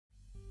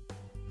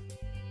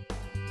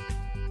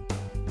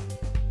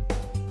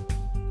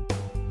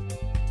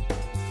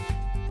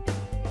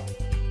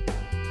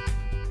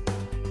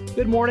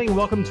Good morning.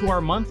 Welcome to our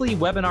monthly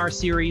webinar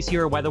series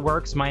here at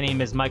WeatherWorks. My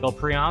name is Michael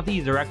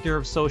Prianti, Director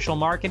of Social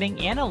Marketing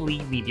and a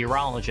lead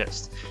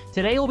meteorologist.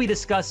 Today we'll be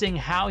discussing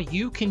how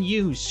you can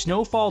use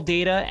snowfall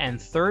data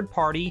and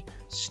third-party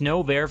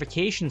snow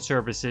verification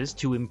services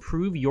to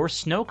improve your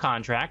snow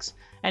contracts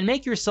and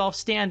make yourself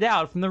stand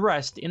out from the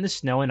rest in the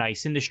snow and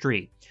ice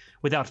industry.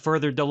 Without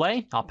further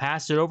delay, I'll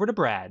pass it over to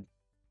Brad.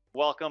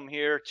 Welcome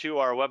here to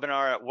our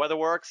webinar at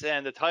WeatherWorks,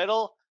 and the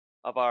title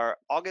of our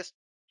August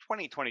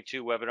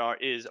 2022 webinar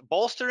is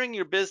Bolstering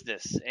Your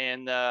Business.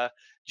 And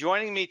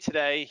joining me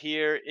today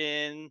here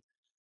in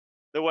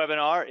the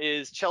webinar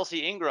is Chelsea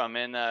Ingram,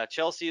 and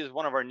Chelsea is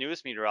one of our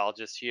newest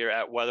meteorologists here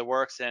at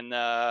WeatherWorks,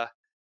 and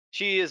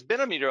she has been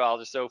a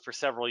meteorologist though for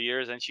several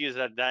years, and she is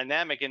a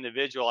dynamic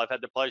individual. I've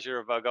had the pleasure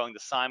of going to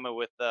SIMA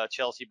with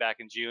Chelsea back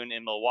in June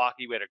in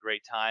Milwaukee. We had a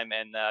great time,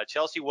 and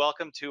Chelsea,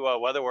 welcome to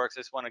WeatherWorks. I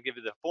just want to give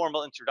you the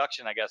formal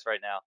introduction, I guess, right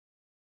now.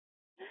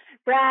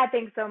 Brad,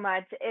 thanks so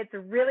much. It's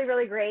really,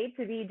 really great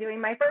to be doing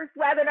my first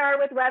webinar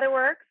with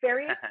WeatherWorks.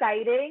 Very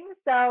exciting.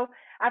 So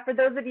for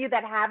those of you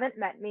that haven't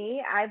met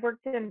me, I've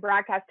worked in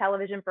broadcast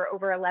television for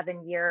over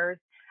 11 years.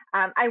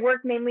 I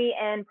work mainly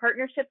in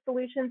partnership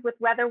solutions with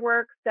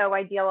WeatherWorks. So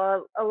I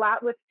deal a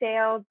lot with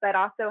sales, but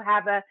also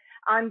have an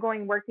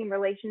ongoing working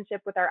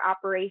relationship with our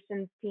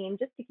operations team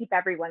just to keep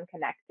everyone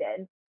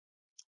connected.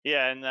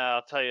 Yeah, and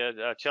I'll tell you,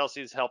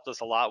 Chelsea's helped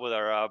us a lot with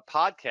our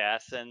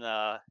podcast and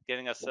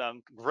getting us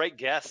some great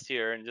guests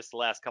here in just the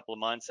last couple of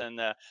months. And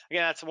again,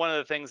 that's one of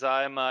the things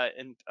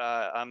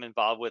I'm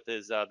involved with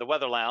is the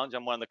Weather Lounge.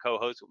 I'm one of the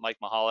co-hosts with Mike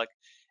Mahalik,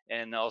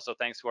 and also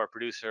thanks to our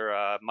producer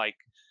Mike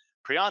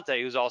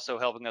Priante, who's also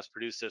helping us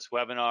produce this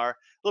webinar. A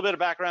little bit of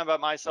background about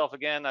myself.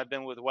 Again, I've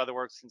been with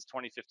WeatherWorks since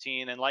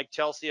 2015, and like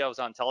Chelsea, I was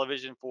on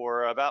television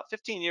for about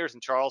 15 years in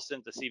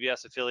Charleston, the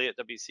CBS affiliate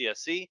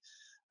WCSC.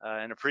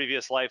 In a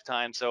previous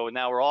lifetime. So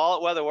now we're all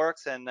at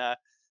WeatherWorks and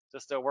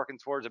just working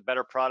towards a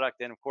better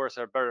product and, of course,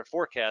 a better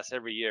forecast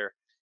every year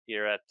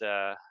here at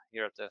the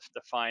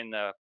fine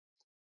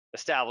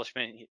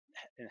establishment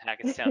in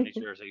Hackettstown, New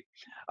Jersey.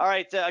 All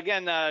right,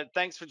 again,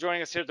 thanks for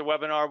joining us here at the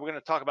webinar. We're going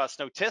to talk about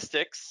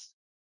snowtistics,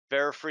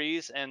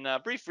 Verifreeze, and a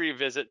brief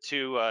revisit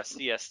to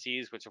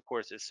CSTs, which of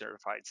course is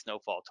Certified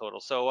Snowfall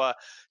Total. So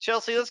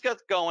Chelsea, let's get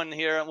going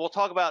here, and we'll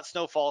talk about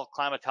snowfall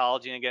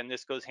climatology. And again,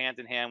 this goes hand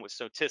in hand with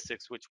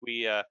snowtistics, which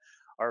we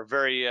are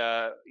very,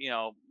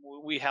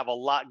 we have a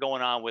lot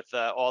going on with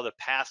all the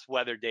past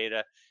weather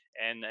data,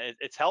 and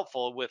it's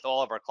helpful with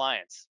all of our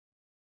clients.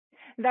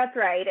 That's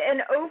right.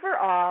 And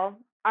overall,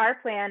 our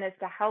plan is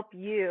to help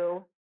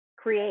you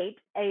create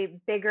a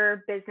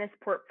bigger business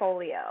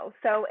portfolio.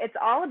 So it's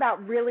all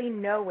about really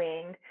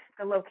knowing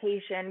the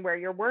location where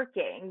you're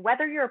working.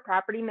 Whether you're a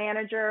property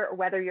manager or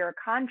whether you're a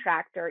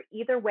contractor,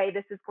 either way,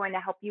 this is going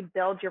to help you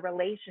build your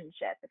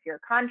relationship. If you're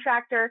a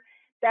contractor,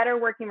 better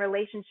working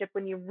relationship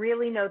when you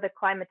really know the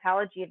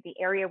climatology of the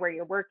area where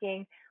you're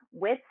working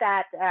with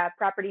that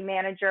property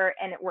manager,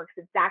 and it works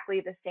exactly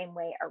the same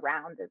way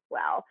around as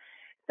well.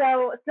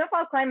 So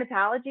snowfall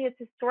climatology is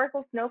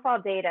historical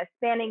snowfall data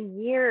spanning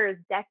years,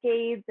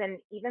 decades, and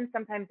even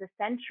sometimes a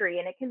century,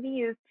 and it can be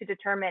used to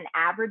determine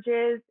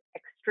averages,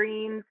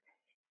 extremes,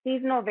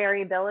 seasonal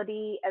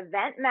variability,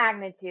 event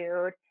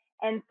magnitude,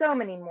 and so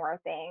many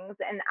more things.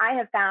 And I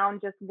have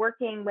found just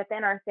working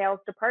within our sales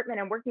department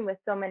and working with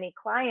so many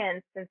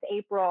clients since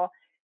April,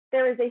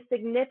 there is a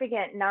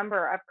significant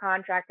number of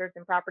contractors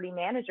and property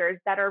managers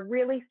that are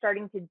really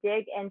starting to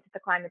dig into the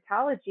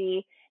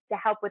climatology to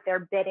help with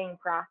their bidding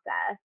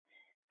process.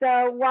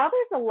 So while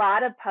there's a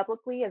lot of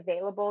publicly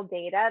available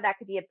data that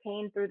could be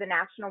obtained through the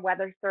National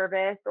Weather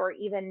Service or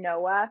even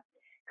NOAA,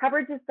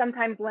 coverage is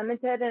sometimes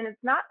limited and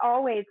it's not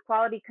always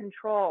quality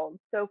controlled.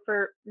 So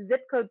for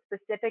zip code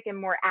specific and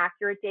more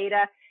accurate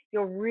data,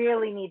 you'll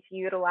really need to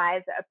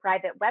utilize a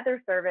private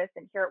weather service.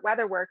 And here at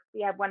WeatherWorks,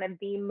 we have one of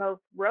the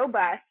most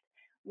robust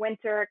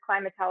winter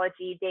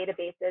climatology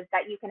databases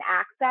that you can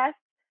access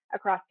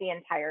across the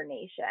entire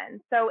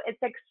nation. So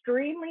it's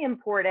extremely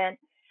important.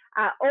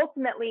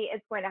 Ultimately,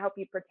 it's going to help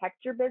you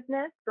protect your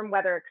business from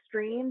weather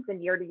extremes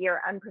and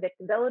year-to-year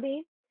unpredictability.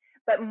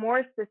 But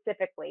more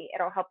specifically,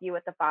 it'll help you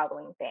with the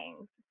following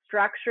things: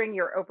 structuring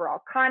your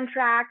overall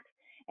contract.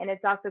 And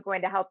it's also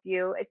going to help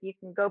you, if you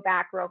can go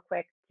back real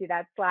quick to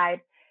that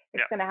slide,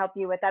 it's going to help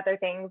you with other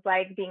things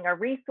like being a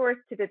resource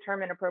to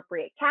determine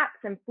appropriate caps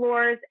and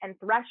floors and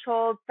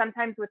thresholds.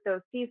 Sometimes with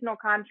those seasonal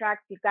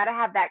contracts, you've got to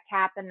have that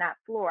cap and that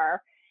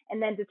floor,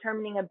 and then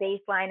determining a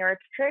baseline or a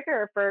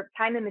trigger for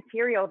time and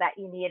material that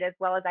you need, as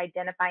well as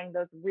identifying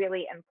those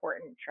really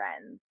important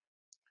trends.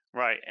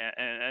 Right,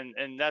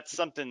 and that's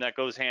something that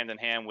goes hand in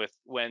hand with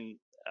when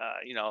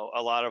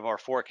a lot of our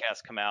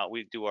forecasts come out.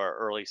 We do our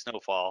early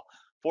snowfall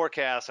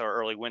forecasts, our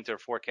early winter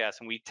forecasts,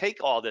 and we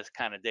take all this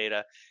kind of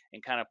data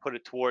and kind of put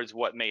it towards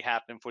what may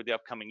happen for the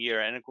upcoming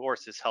year. And of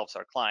course, this helps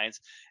our clients.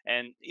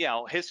 And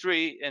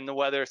history and the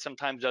weather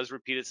sometimes does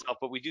repeat itself,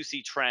 but we do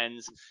see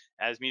trends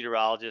as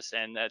meteorologists,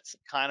 and that's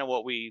kind of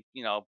what we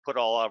put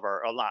all of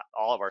our, not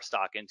all of our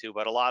stock into,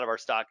 but a lot of our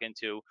stock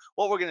into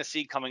what we're going to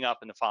see coming up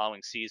in the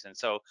following season.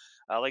 So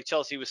like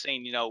Chelsea was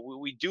saying,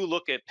 we do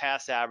look at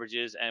past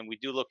averages, and we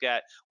do look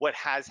at what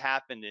has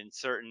happened in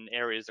certain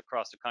areas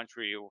across the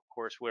country, of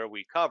course, where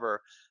we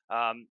cover.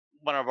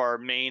 One of our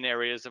main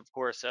areas, of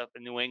course, up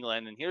in New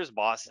England, and here's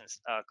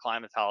Boston's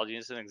climatology.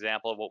 This is an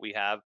example of what we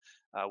have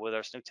with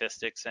our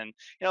statistics, and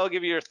it'll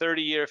give you your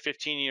 30-year,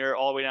 15-year,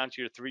 all the way down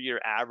to your 3-year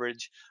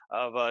average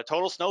of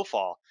total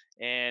snowfall,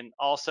 and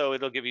also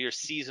it'll give you your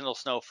seasonal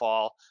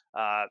snowfall.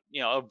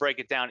 It'll break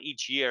it down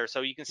each year,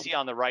 so you can see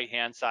on the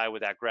right-hand side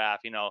with that graph,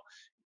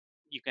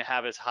 you can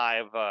have as high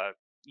of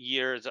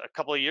years a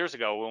couple of years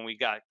ago when we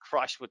got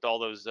crushed with all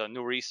those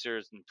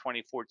nor'easters in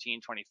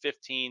 2014,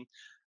 2015.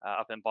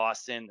 Up in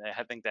Boston,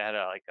 I think they had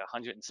like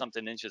 100 and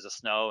something inches of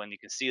snow, and you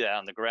can see that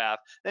on the graph.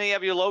 Then you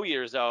have your low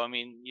years, though. I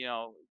mean,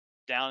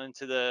 down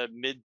into the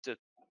mid to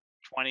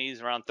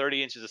 20s, around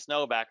 30 inches of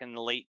snow back in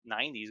the late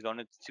 90s, going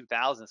into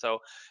 2000. So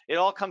it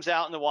all comes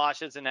out in the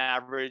wash as an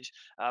average.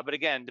 But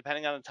again,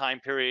 depending on the time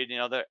period,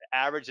 the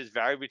averages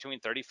vary between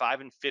 35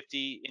 and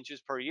 50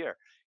 inches per year.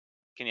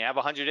 Can you have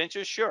 100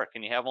 inches? Sure.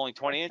 Can you have only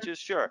 20 inches?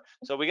 Sure.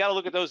 So we got to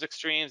look at those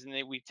extremes, and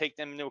we take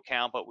them into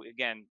account. But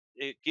again,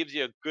 it gives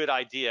you a good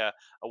idea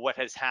of what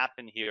has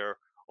happened here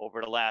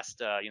over the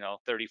last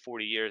 30,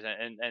 40 years,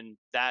 and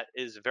that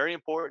is very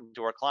important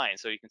to our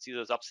clients. So you can see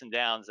those ups and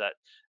downs that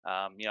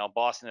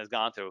Boston has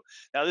gone through.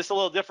 Now this is a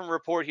little different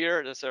report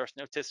here. This is our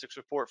statistics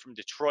report from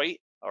Detroit,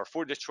 or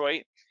for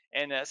Detroit.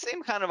 And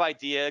same kind of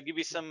idea, give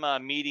you some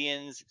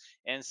medians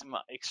and some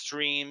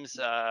extremes.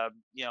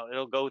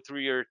 It'll go through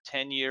your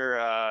 10-year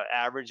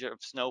average of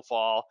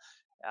snowfall.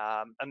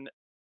 And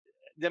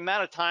the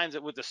amount of times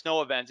that with the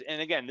snow events,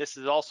 and again, this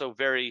is also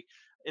very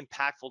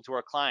impactful to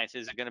our clients.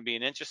 Is it going to be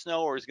an inch of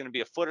snow, or is it going to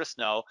be a foot of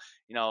snow?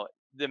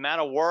 The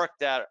amount of work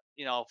that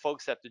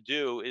folks have to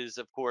do is,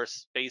 of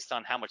course, based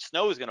on how much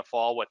snow is going to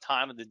fall, what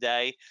time of the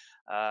day.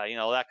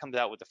 That comes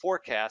out with the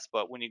forecast.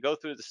 But when you go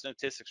through the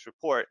statistics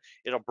report,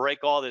 it'll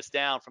break all this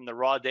down from the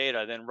raw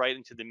data, then right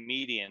into the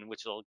median,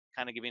 which will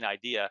kind of give you an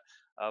idea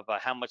of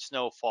how much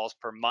snow falls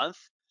per month.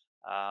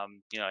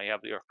 You have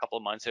a couple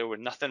of months here where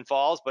nothing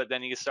falls, but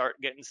then you start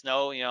getting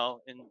snow,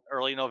 in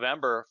early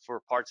November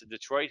for parts of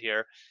Detroit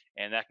here,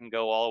 and that can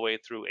go all the way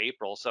through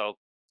April. So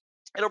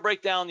it'll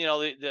break down,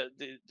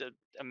 the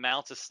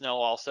amounts of snow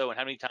also, and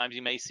how many times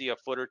you may see a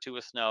foot or two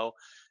of snow.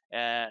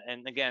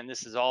 And again,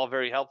 this is all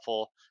very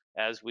helpful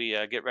as we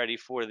get ready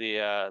for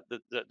the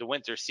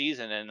winter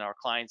season, and our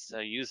clients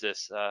use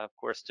this, of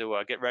course,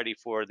 to get ready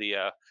for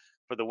the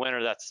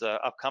winter that's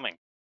upcoming.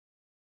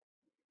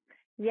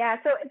 Yeah,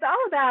 so it's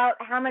all about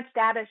how much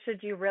data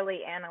should you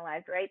really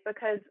analyze, right?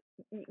 Because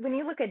when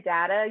you look at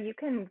data, you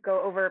can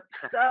go over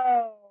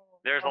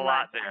There's a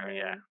lot there,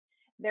 yeah.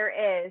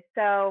 There is.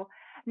 So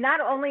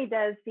not only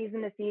does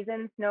season to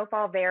season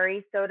snowfall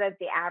vary, so does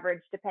the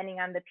average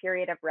depending on the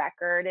period of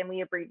record, and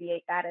we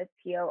abbreviate that as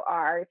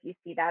POR if you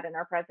see that in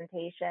our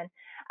presentation.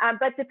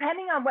 But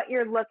depending on what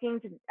you're looking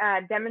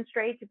to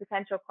demonstrate to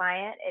potential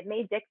client, it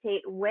may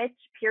dictate which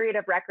period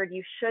of record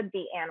you should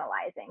be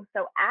analyzing.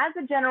 So as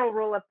a general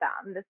rule of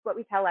thumb, this is what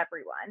we tell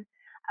everyone,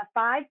 a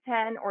 5,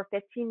 10, or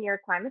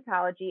 15-year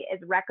climatology is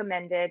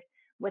recommended,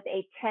 with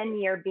a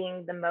 10-year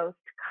being the most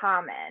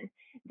common.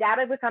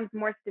 Data becomes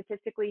more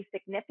statistically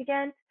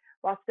significant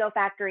while still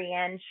factoring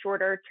in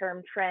shorter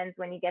term trends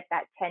when you get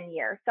that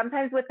 10-year.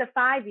 Sometimes with the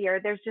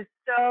 5-year, there's just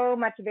so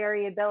much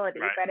variability,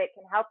 right, but it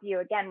can help you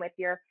again with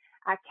your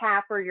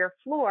cap or your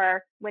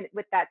floor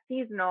with that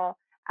seasonal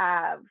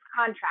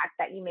contract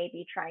that you may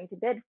be trying to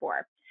bid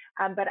for.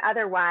 But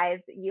otherwise,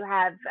 you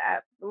have,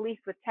 at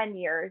least with 10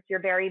 years, your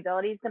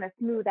variability is going to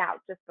smooth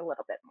out just a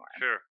little bit more.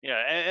 Sure. Yeah.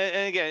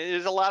 And again,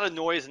 there's a lot of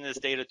noise in this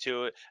data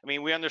too. I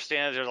mean, we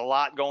understand there's a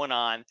lot going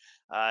on,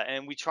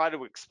 and we try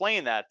to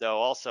explain that though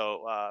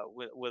also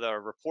with our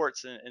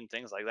reports and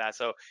things like that.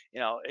 So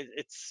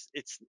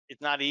it's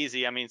not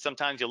easy. I mean,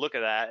 sometimes you look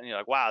at that and you're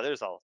like, wow,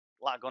 there's a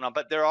lot going on.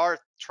 But there are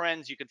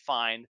trends you could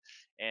find,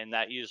 and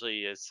that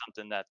usually is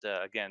something that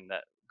again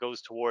that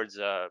goes towards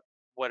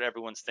what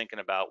everyone's thinking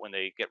about when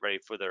they get ready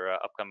for their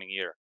upcoming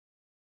year.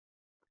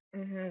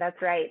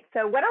 That's right.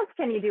 So what else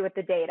can you do with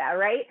the data,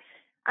 right?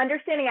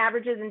 Understanding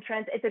averages and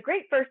trends, it's a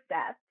great first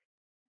step,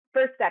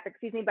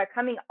 but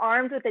coming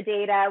armed with the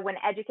data when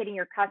educating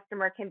your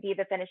customer can be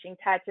the finishing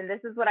touch. And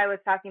this is what I was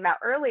talking about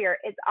earlier.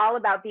 It's all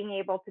about being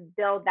able to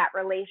build that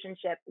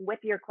relationship with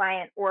your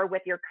client or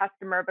with your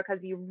customer because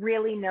you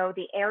really know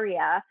the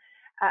area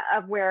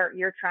of where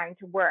you're trying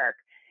to work.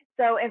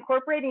 So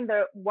incorporating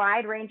the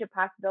wide range of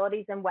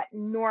possibilities and what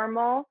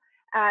normal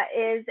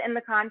is in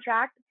the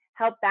contract,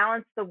 help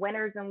balance the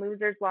winners and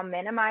losers while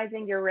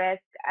minimizing your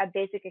risk. A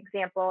basic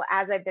example,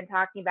 as I've been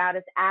talking about,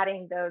 is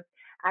adding those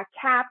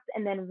caps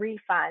and then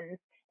refunds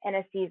in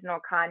a seasonal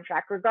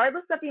contract.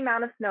 Regardless of the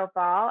amount of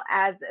snowfall,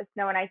 as a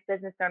snow and ice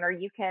business owner,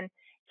 you can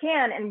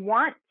and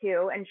want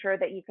to ensure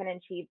that you can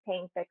achieve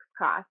paying fixed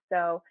costs.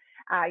 So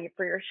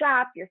for your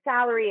shop, your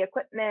salary,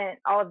 equipment,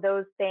 all of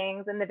those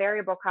things, and the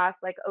variable costs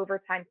like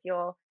overtime,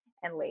 fuel,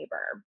 and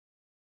labor.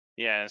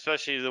 Yeah, and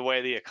especially the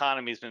way the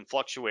economy's been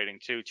fluctuating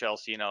too,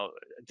 Chelsea.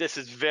 This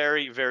is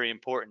very, very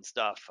important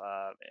stuff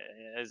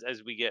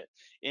as we get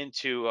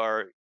into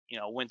our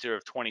winter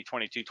of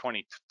 2022,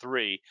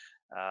 23.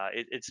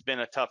 It's been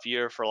a tough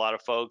year for a lot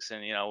of folks,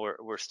 and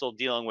we're still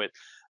dealing with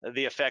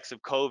the effects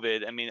of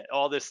COVID. I mean,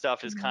 all this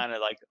stuff is Mhm. kind of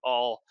like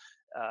all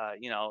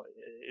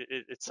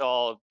it's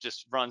all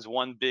just runs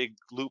one big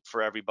loop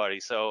for everybody.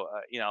 So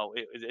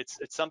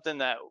it's something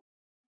that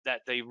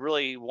they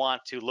really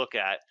want to look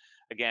at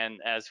again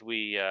as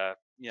we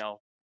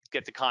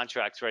get the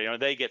contracts ready, or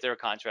they get their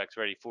contracts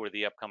ready for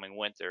the upcoming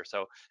winter.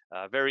 So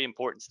very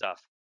important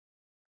stuff.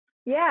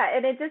 Yeah,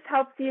 and it just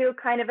helps you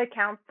kind of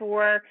account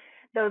for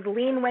those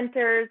lean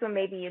winters when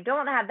maybe you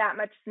don't have that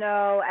much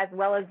snow, as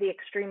well as the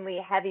extremely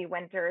heavy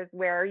winters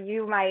where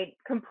you might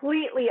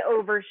completely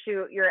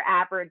overshoot your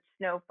average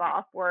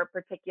snowfall for a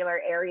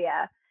particular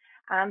area.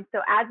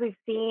 So, as we've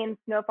seen,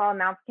 snowfall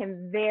amounts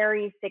can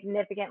vary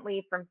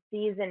significantly from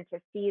season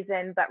to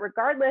season, but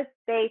regardless,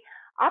 they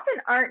often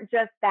aren't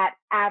just that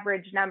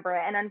average number.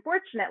 And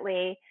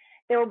unfortunately,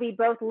 there will be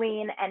both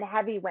lean and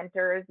heavy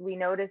winters. We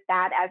notice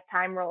that as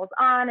time rolls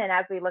on and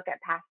as we look at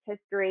past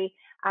history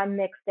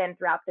mixed in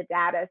throughout the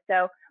data.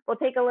 So we'll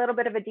take a little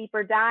bit of a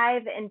deeper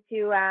dive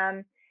into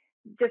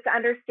just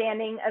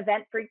understanding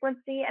event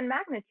frequency and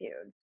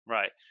magnitude.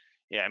 Right.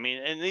 Yeah. I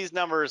mean, and these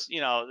numbers,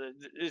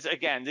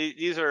 again,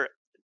 these are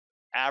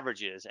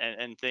averages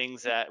and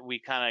things that we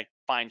kind of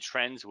find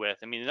trends with.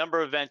 I mean, the number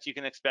of events you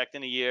can expect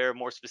in a year,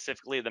 more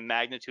specifically, the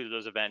magnitude of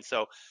those events.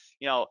 So,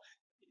 you know,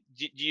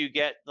 do you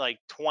get like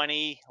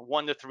 20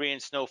 1 to 3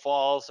 inch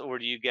snowfalls, or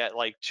do you get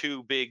like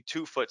two big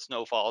 2 foot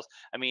snowfalls?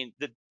 I mean,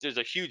 there's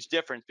a huge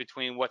difference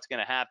between what's going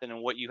to happen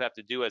and what you have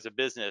to do as a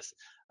business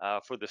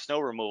for the snow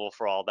removal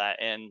for all that,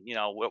 and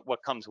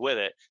what comes with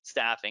it,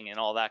 staffing and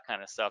all that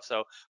kind of stuff.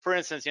 So for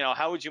instance,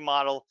 how would your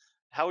model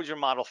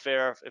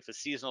fare if a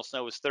seasonal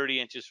snow was 30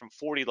 inches from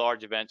 40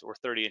 large events, or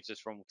 30 inches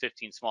from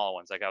 15 small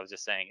ones, like I was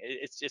just saying?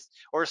 It's just,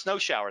 or a snow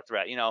shower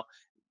threat.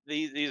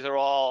 These are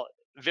all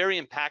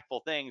very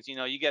impactful things.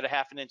 You get a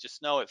half an inch of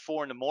snow at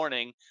 4 in the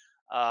morning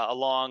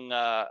along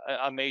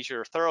a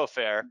major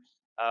thoroughfare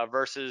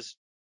versus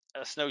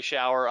a snow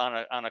shower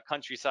on a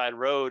countryside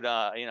road.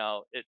 At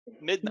Yeah.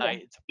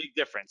 midnight, it's a big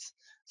difference.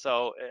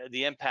 So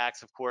the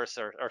impacts, of course,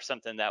 are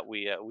something that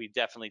we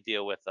definitely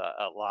deal with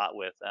a lot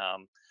with.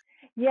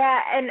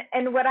 Yeah,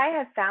 and what I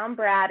have found,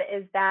 Brad,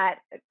 is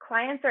that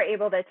clients are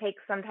able to take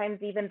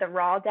sometimes even the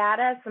raw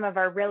data, some of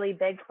our really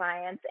big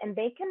clients, and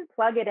they can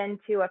plug it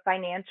into a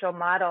financial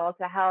model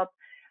to help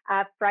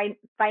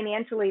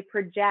financially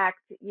project,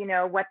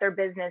 what their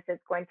business is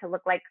going to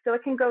look like. So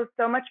it can go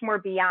so much more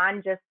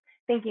beyond just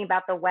thinking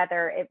about the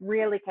weather. It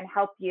really can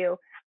help you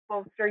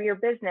bolster your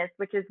business,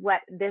 which is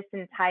what this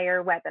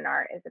entire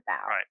webinar is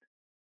about. Right.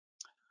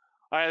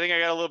 All right, I think I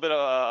got a little bit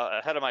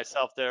ahead of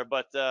myself there,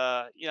 but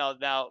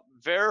now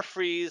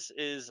Verifreeze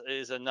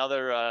is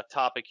another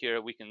topic here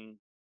we can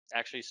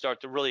actually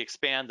start to really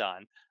expand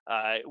on.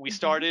 We Mhm.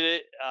 started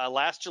it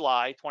last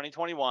July,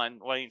 2021.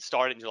 Well, it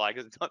started in July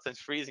because nothing's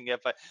freezing yet,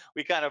 but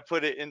we kind of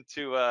put it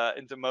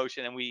into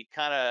motion, and we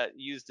kind of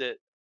used it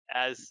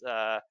as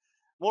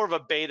more of a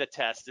beta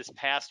test this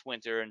past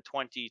winter in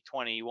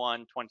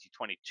 2021,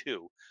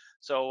 2022.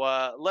 So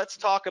let's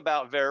talk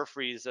about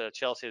Verifreeze,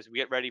 Chelsea, as we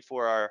get ready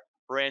for our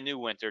brand new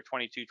winter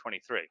 22,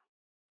 23.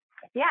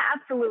 Yeah,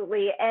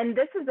 absolutely. And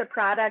this is a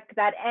product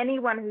that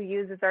anyone who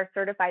uses our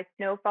certified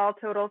snowfall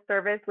total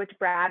service, which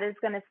Brad is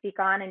going to speak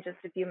on in just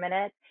a few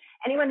minutes,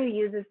 anyone who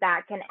uses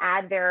that can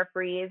add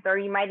Verifreeze, or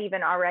you might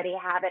even already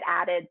have it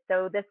added.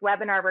 So this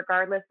webinar,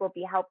 regardless, will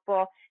be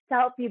helpful to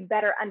help you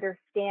better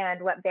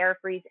understand what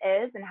Verifreeze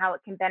is and how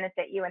it can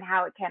benefit you and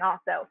how it can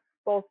also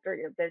bolster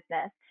your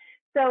business.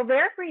 So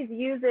Verifreeze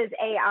uses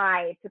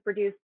AI to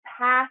produce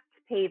past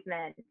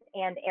pavement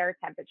and air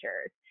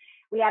temperatures.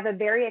 We have a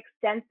very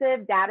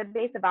extensive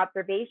database of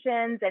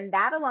observations, and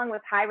that, along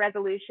with high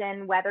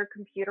resolution weather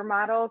computer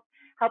models,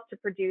 help to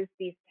produce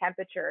these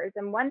temperatures.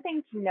 And one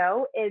thing to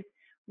note is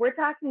we're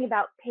talking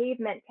about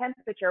pavement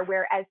temperature,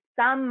 whereas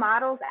some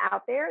models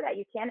out there that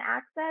you can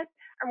access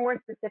are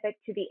more specific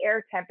to the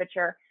air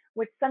temperature,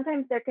 which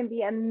sometimes there can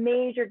be a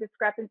major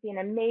discrepancy and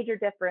a major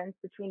difference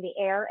between the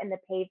air and the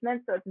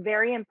pavement. So it's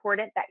very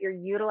important that you're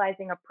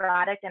utilizing a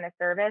product and a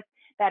service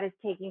that is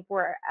taking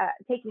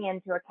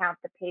into account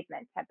the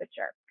pavement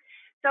temperature.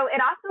 So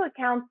it also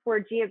accounts for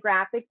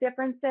geographic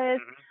differences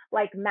Mm-hmm.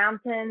 like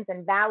mountains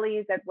and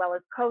valleys, as well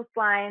as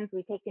coastlines.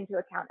 We take into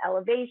account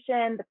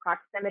elevation, the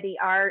proximity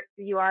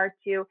you are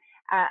to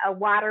a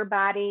water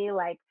body,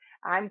 like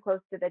I'm close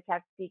to the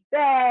Chesapeake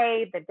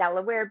Bay, the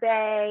Delaware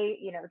Bay,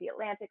 the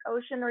Atlantic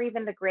Ocean, or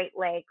even the Great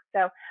Lakes.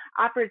 So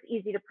offers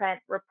easy to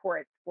print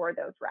reports for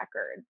those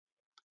records.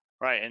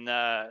 Right, and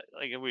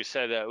like we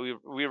said,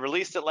 we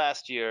released it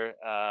last year,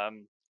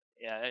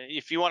 Yeah,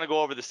 if you want to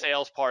go over the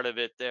sales part of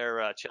it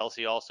there,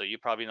 Chelsea, also, you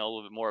probably know a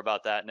little bit more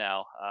about that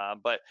now.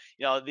 But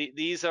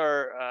these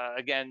are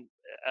again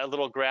a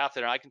little graph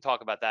there. I can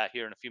talk about that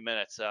here in a few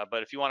minutes.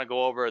 But if you want to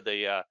go over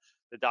the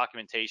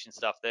documentation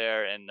stuff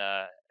there, and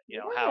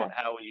Yeah.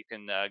 how you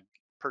can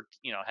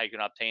how you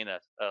can obtain a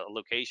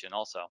location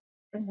also.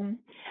 hmm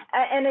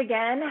And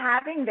again,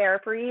 having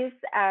VeriFreeze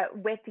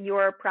with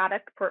your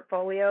product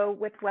portfolio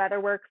with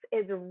WeatherWorks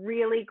is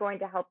really going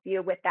to help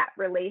you with that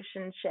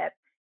relationship.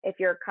 If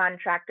you're a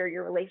contractor,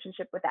 your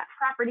relationship with that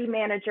property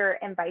manager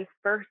and vice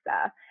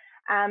versa.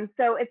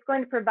 So it's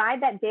going to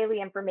provide that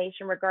daily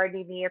information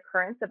regarding the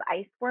occurrence of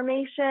ice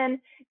formation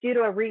due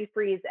to a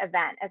refreeze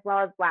event, as well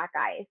as black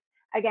ice.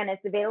 Again,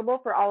 it's available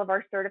for all of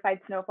our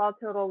certified snowfall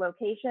total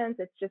locations.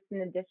 It's just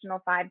an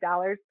additional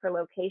 $5 per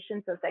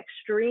location, so it's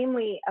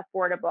extremely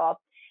affordable.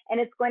 And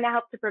it's going to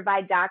help to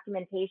provide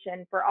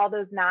documentation for all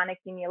those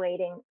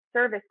non-accumulating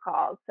service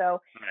calls.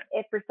 So Right.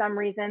 if for some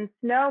reason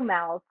snow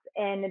melts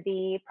in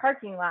the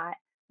parking lot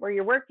where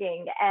you're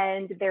working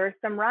and there's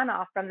some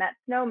runoff from that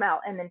snow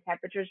melt and then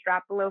temperatures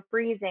drop below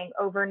freezing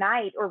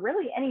overnight or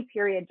really any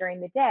period during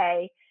the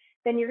day,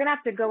 then you're going to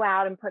have to go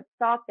out and put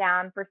salt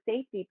down for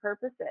safety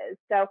purposes.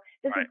 So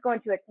this is Right. going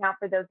to account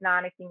for those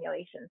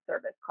non-accumulation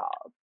service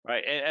calls.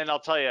 Right, and I'll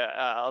tell you,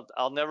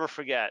 I'll never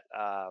forget.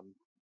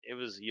 It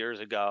was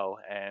years ago,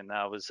 and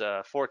I was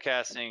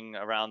forecasting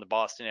around the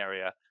Boston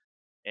area,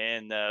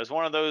 and it was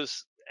one of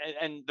those.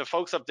 And the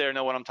folks up there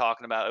know what I'm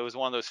talking about. It was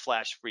one of those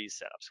flash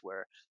freeze setups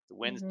where the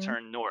winds Mm-hmm.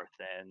 turned north,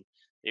 and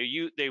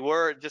they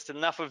were just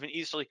enough of an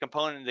easterly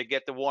component to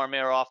get the warm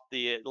air off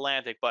the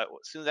Atlantic. But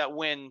as soon as that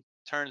wind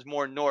turns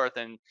more north,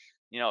 and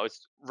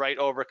it's right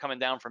over coming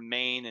down from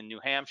Maine and New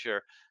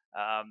Hampshire.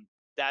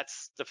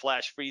 That's the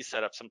flash freeze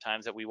setup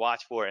sometimes that we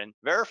watch for, and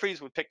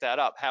VeriFreeze would pick that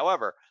up.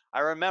 However, I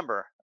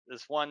remember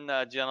this one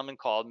gentleman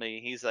called me.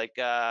 He's like,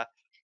 yeah,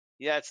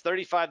 it's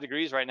 35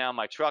 degrees right now in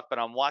my truck, but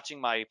I'm watching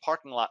my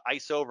parking lot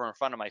ice over in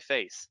front of my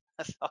face.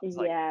 So I was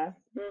like, Yeah.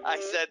 I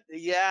Mm-hmm. said,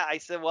 yeah. I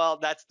said, well,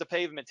 that's the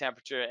pavement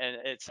temperature,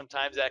 and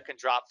sometimes that can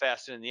drop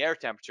faster than the air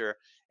temperature.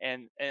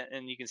 And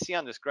you can see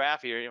on this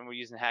graph here, and we're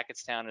using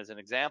Hackettstown as an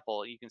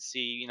example. You can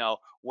see,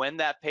 when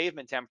that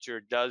pavement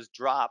temperature does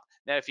drop.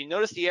 Now, if you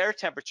notice, the air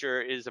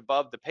temperature is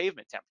above the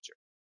pavement temperature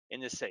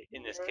in this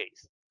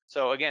case.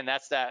 So again,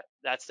 that's that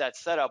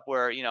setup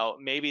where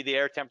maybe the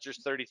air temperature is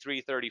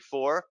 33,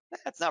 34.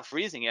 That's not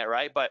freezing yet,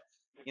 right? But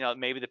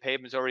maybe the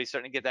pavement's already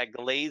starting to get that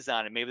glaze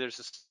on it. Maybe there's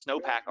a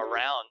snowpack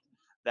around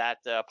that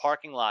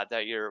parking lot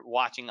that you're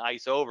watching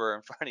ice over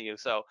in front of you.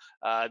 So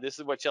this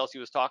is what Chelsea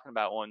was talking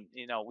about when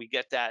we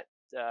get that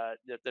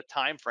the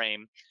time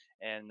frame,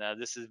 and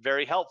this is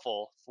very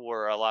helpful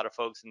for a lot of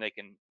folks, and they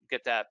can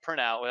get that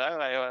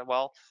printout.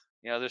 Well,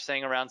 they're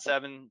saying around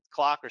 7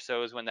 o'clock or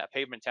so is when that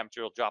pavement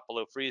temperature will drop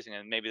below freezing,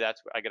 and maybe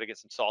that's I got to get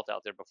some salt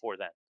out there before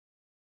then.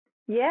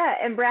 Yeah,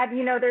 and Brad,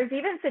 there's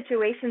even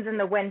situations in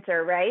the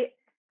winter, right,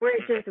 where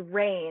it Mm-hmm. just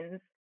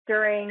rains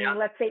during, Yeah.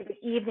 let's say, the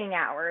evening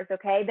hours,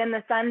 okay? Then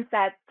the sun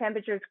sets,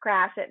 temperatures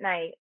crash at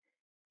night,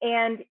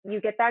 and you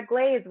get that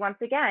glaze once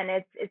again.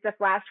 It's a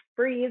flash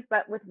freeze,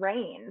 but with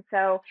rain.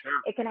 So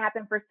Sure. it can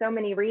happen for so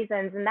many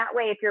reasons. And that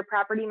way, if your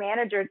property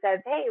manager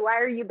says, hey, why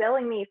are you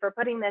billing me for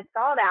putting this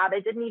salt out?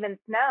 It didn't even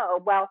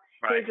snow. Well,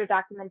 Right. here's your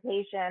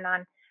documentation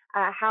on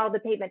how the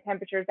pavement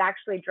temperatures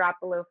actually drop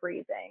below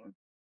freezing.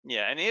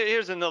 Yeah, and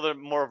here's another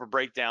more of a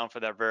breakdown for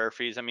that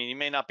VeriFreeze. I mean, you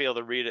may not be able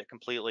to read it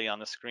completely on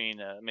the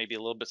screen, maybe a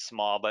little bit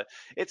small, but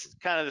it's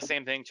kind of the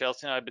same thing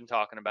Chelsea and I have been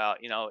talking about.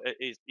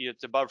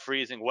 It's above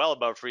freezing, well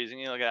above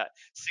freezing. Got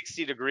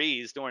 60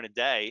 degrees during the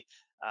day.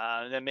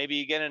 Then maybe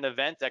you get an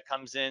event that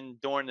comes in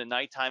during the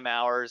nighttime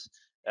hours.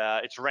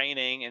 It's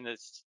raining, and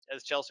as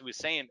Chelsea was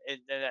saying,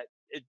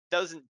 it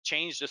doesn't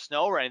change the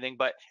snow or anything,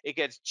 but it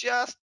gets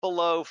just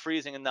below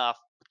freezing enough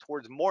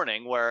towards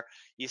morning where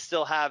you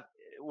still have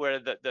where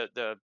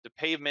the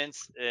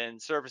pavements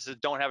and surfaces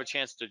don't have a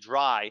chance to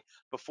dry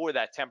before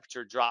that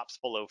temperature drops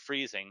below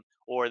freezing,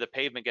 or the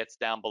pavement gets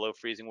down below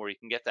freezing where you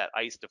can get that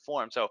ice to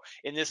form. So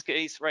in this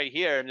case right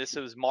here, and this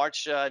was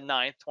March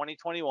 9th,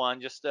 2021,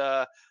 just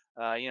a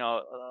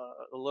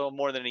little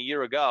more than a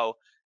year ago,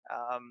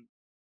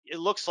 it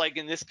looks like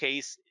in this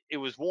case it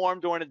was warm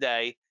during the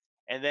day,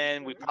 and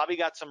then we probably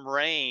got some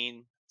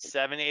rain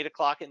 7, 8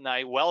 o'clock at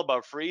night, well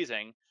above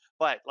freezing.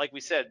 But like we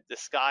said, the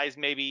skies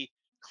maybe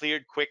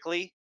cleared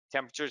quickly,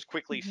 temperatures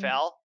quickly Mm-hmm.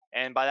 fell,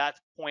 and by that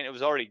point it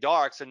was already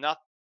dark, so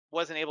nothing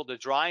wasn't able to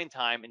dry in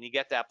time, and you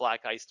get that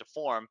black ice to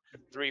form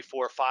 3,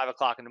 4, 5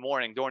 o'clock in the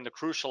morning during the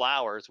crucial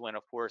hours when,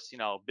 of course,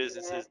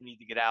 businesses need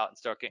to get out and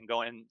start getting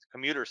going, and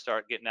commuters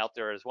start getting out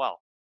there as well.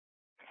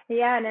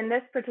 Yeah, and in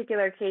this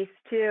particular case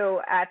too,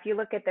 if you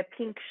look at the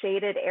pink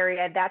shaded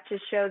area, that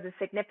just shows a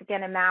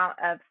significant amount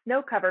of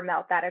snow cover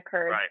melt that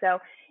occurred. Right. So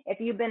if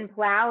you've been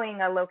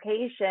plowing a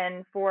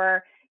location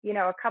for,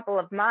 a couple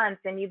of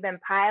months and you've been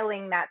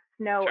piling that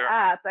snow Sure.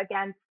 up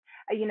against,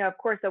 of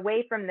course,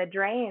 away from the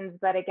drains,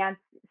 but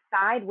against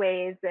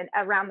sideways and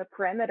around the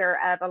perimeter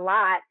of a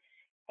lot,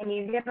 and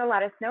you get a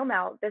lot of snow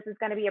melt, this is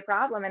going to be a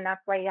problem, and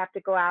that's why you have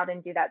to go out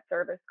and do that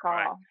service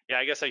Right. call. Yeah,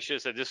 I guess I should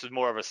have said this is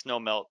more of a snow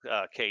melt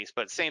case,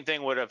 but same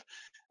thing would have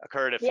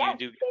occurred if you Yes,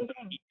 do get same thing.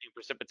 evening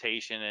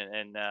precipitation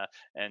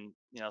and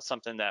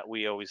something that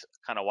we always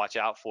kind of watch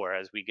out for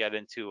as we get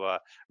into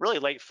really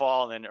late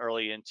fall and then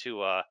early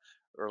into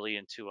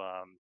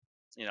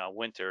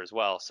winter as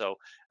well. So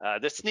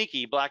the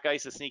sneaky black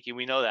ice is sneaky.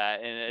 We know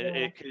that, and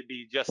Yeah. it could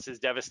be just as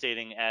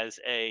devastating as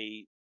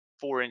a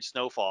 4-inch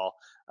snowfall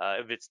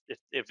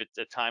if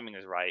the timing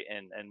is right,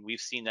 and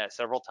we've seen that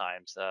several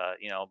times.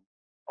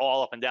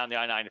 All up and down the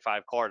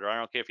I-95 corridor. I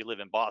don't care if you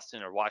live in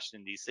Boston or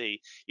Washington D.C.,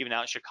 even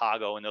out in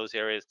Chicago and those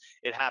areas,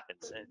 it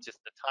happens. And it's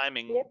just the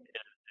timing Yep.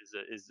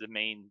 is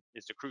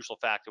the crucial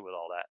factor with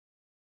all that.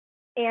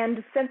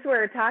 And since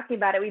we're talking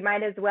about it, we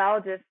might as well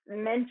just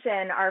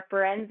mention our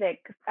forensic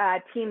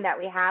team that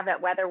we have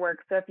at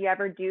WeatherWorks. So if you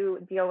ever do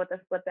deal with a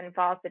slip and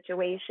fall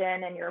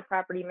situation and your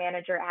property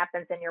manager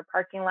happens in your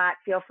parking lot,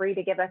 feel free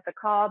to give us a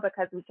call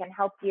because we can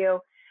help you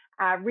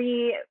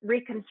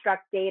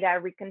reconstruct data,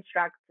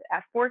 reconstruct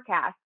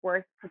forecasts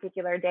for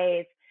particular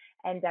days,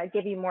 and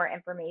give you more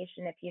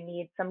information if you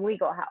need some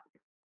legal help.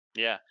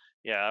 Yeah,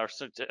 yeah. I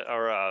should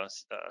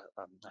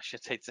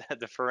say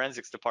the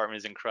forensics department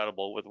is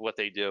incredible with what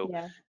they do.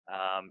 Yeah.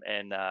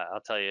 And I'll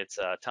tell you, it's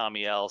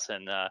Tommy Els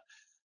and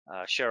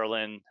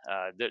Sherilyn.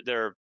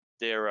 They're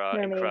They're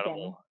amazing.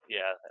 incredible.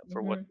 Yeah,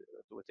 for Mm-hmm.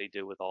 what they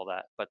do with all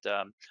that. But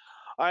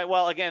all right.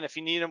 Well, again, if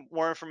you need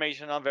more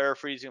information on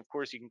verifreezing, of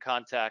course, you can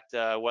contact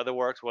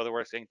WeatherWorks,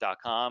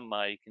 weatherworksinc.com.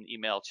 You can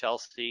email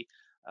Chelsea.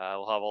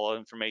 We'll have all the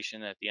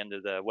information at the end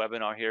of the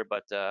webinar here.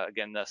 But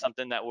again,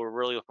 something that we're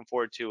really looking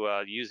forward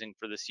to using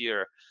for this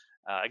year.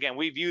 Again,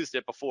 we've used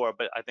it before,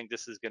 but I think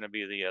this is going to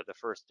be the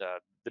first,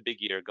 the big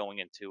year going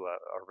into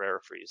our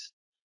verifreeze.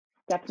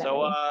 So,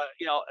 Definitely.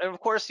 and of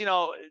course,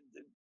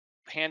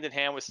 hand in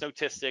hand with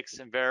Snowtistics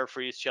and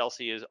verifreeze,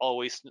 Chelsea is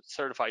always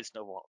certified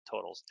snowfall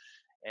totals.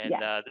 And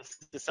Yes.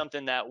 this is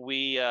something that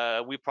we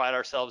pride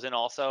ourselves in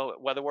also at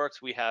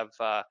WeatherWorks. We have,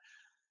 I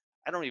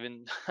don't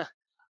even,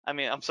 I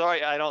mean, I'm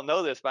sorry, I don't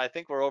know this, but I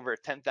think we're over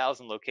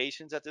 10,000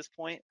 locations at this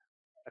point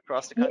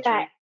across the Yeah,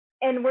 country.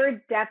 and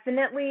we're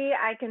definitely,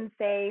 I can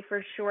say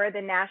for sure,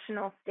 the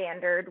national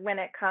standard when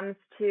it comes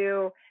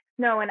to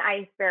snow and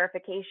ice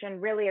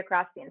verification, really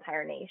across the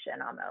entire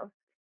nation almost.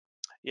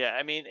 Yeah,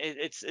 I mean,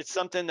 it's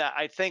something that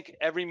I think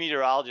every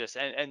meteorologist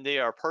and they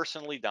are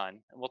personally done.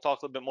 And we'll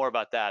talk a little bit more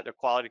about that. They're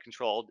quality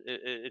controlled.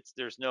 It's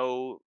there's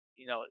no,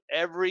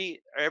 every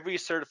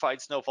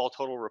certified snowfall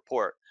total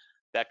report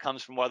that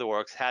comes from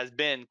WeatherWorks has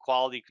been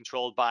quality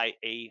controlled by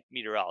a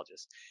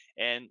meteorologist.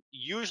 And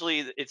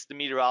usually it's the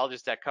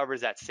meteorologist that covers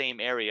that same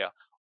area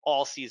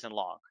all season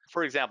long.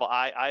 For example,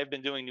 I've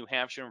been doing New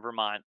Hampshire and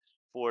Vermont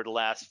for the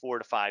last 4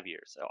 to 5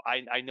 years. So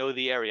I know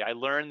the area. I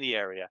learned the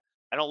area.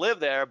 I don't live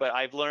there, but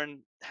I've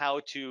learned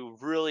how to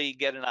really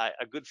get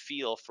a good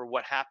feel for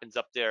what happens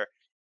up there,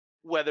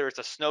 whether it's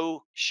a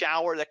snow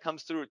shower that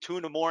comes through at 2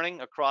 in the morning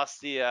across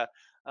the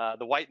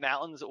White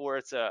Mountains, or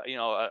it's a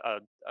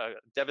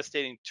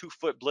devastating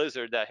 2-foot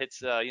blizzard that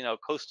hits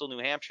coastal New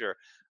Hampshire,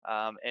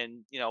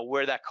 and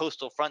where that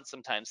coastal front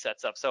sometimes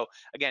sets up. So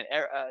again,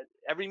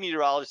 every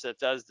meteorologist that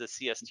does the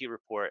CST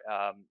report,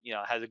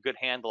 has a good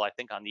handle, I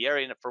think, on the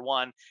area for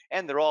one,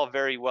 and they're all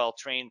very well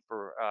trained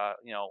for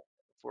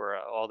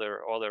all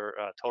their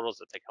totals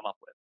that they come up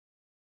with.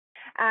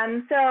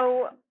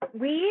 So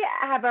we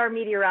have our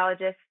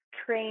meteorologists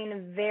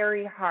train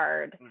very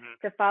hard Mm-hmm.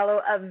 to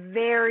follow a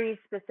very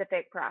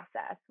specific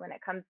process when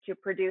it comes to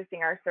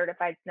producing our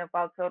certified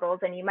snowfall totals.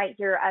 And you might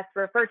hear us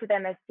refer to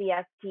them as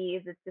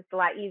CSTs. It's just a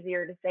lot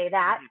easier to say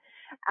that.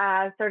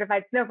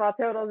 Certified snowfall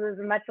totals is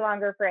a much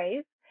longer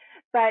phrase.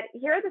 But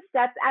here are the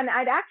steps, and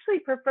I'd actually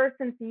prefer,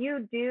 since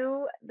you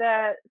do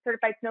the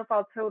certified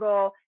snowfall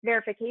total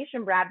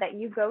verification, Brad, that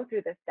you go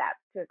through the steps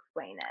to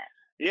explain it.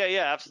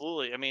 Yeah,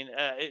 absolutely. I mean,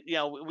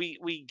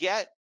 we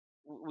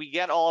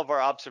get all of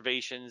our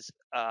observations.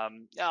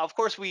 Now, of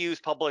course, we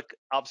use public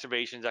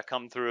observations that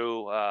come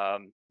through,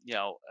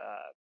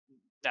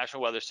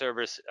 National Weather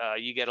Service.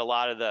 You get a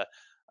lot of the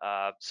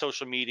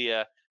social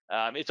media.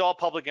 It's all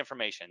public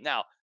information.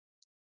 Now,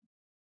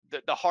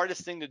 the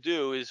hardest thing to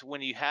do is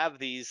when you have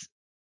these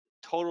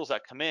totals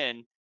that come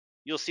in,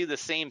 you'll see the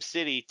same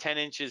city 10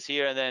 inches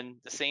here and then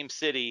the same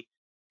city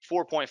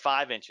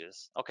 4.5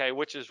 inches. Okay,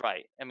 which is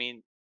right? I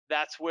mean,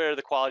 that's where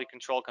the quality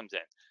control comes in.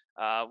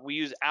 We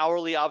use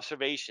hourly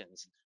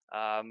observations,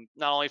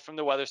 not only from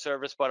the Weather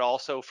Service, but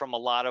also from a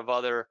lot of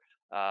other,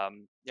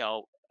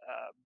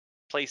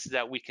 places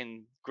that we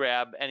can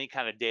grab any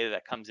kind of data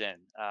that comes in.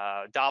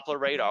 Doppler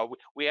radar,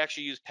 we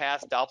actually use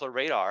past Doppler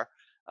radar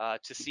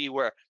to see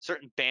where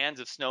certain bands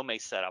of snow may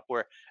set up,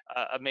 where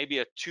maybe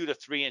a 2 to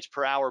 3 inch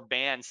per hour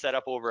band set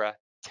up over a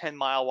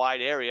 10-mile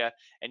wide area,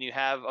 and you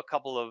have a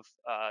couple of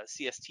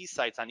CST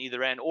sites on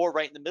either end or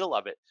right in the middle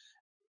of it.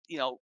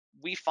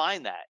 We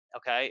find that,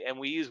 okay, and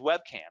we use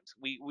webcams.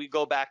 We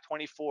go back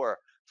 24,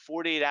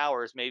 48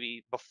 hours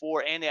maybe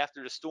before and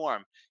after the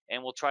storm,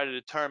 and we'll try to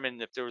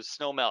determine if there was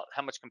snow melt,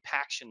 how much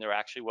compaction there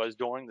actually was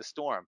during the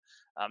storm.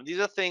 These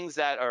are things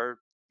that are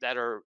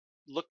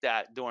looked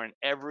at during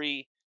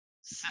every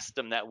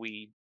system that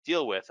we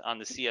deal with on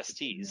the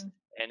CSTs, Mhm.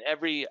 and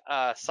every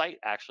site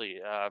actually,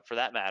 for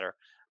that matter.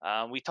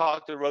 We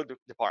talk to road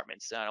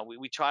departments.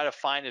 We try to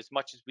find as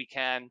much as we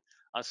can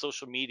on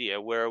social media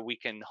where we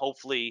can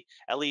hopefully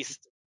at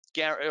least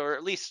or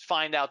at least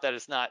find out that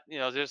it's not,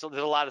 there's a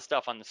lot of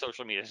stuff on the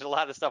social media. There's a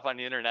lot of stuff on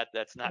the internet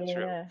that's not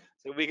true. Yeah.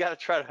 So we got to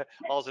try to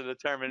also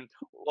determine,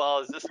 well,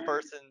 is this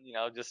person,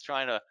 just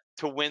trying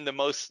to win the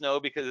most snow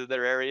because of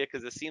their area?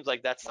 Because it seems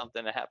like that's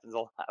something that happens a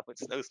lot with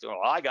snowstorm.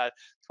 Well, I got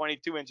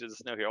 22 inches of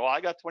snow here. Well,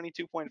 I got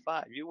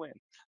 22.5. You win.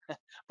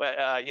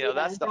 But Yeah,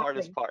 that's the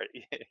hardest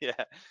exactly. part.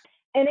 Yeah.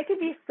 And it can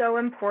be so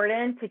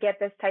important to get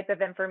this type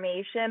of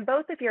information,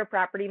 both if you're a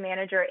property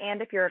manager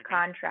and if you're a Hmm.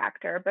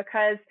 contractor,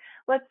 because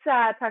let's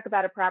talk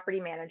about a property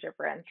manager,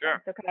 for Sure.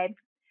 instance, okay?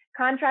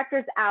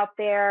 Contractors out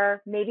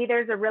there, maybe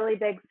there's a really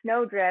big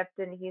snow drift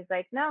and he's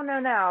like, no, no,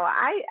 no,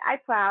 I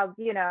plowed,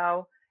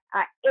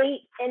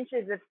 8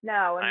 inches of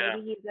snow, and I know.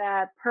 maybe he's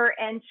a per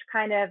inch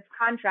kind of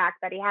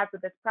contract that he has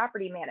with this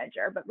property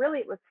manager, but really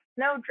it was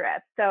snow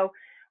drift. So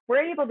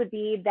we're able to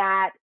be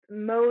that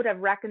mode of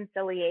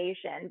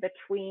reconciliation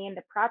between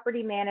the property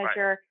Right.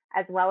 manager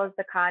as well as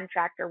the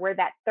contractor. We're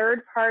that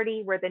third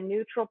party, we're the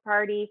neutral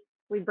party.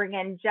 We bring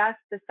in just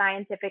the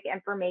scientific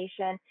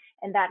information,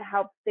 and that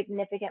helps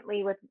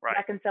significantly with Right.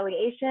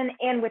 reconciliation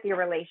and with your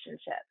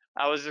relationship.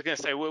 I was just gonna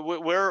say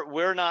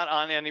we're not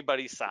on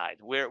anybody's side.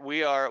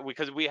 We are,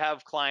 because we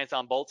have clients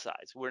on both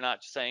sides. We're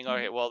not saying,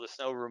 okay, well, the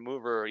snow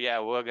remover, yeah,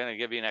 we're gonna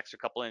give you an extra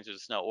couple inches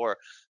of snow, or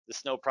the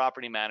snow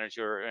property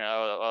manager,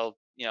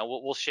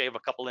 we'll shave a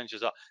couple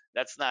inches off.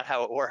 That's not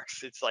how it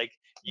works. It's like,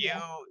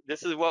 Yeah,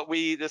 this is what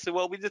we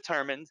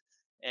determined,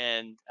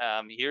 and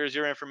here's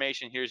your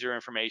information. Here's your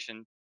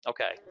information.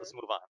 Okay, let's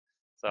move on.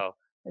 So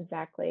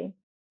exactly.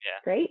 yeah,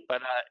 Great.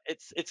 but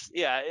it's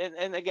yeah,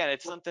 and again,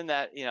 it's something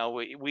that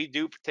we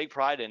do take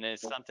pride in. And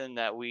it's something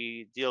that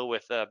we deal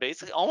with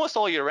basically almost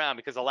all year round,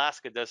 because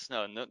Alaska does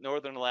snow.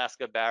 Northern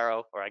Alaska,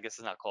 Barrow, or I guess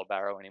it's not called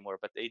Barrow anymore,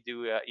 but they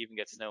do even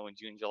get snow in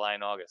June, July,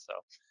 and August. So,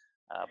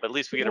 but at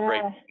least we get a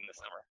break Yeah. in the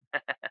summer.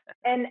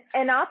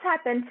 And I'll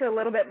tap into a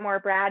little bit more,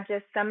 Brad,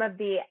 just some of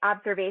the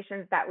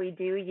observations that we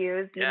do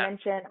use. You Yeah,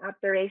 mentioned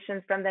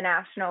observations from the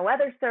National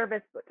Weather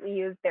Service, but we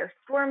use their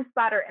storm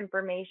spotter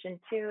information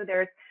too.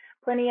 There's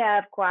plenty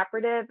of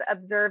cooperative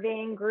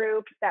observing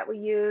groups that we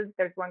use.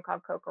 There's one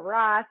called Coca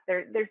Ross.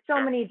 There's so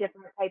sure. many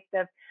different types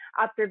of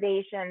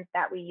observations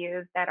that we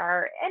use that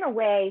are in a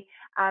way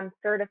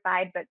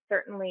certified, but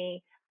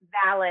certainly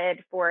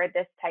valid for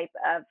this type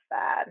of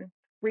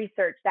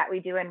research that we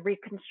do in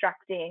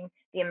reconstructing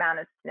the amount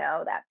of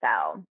snow that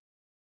fell.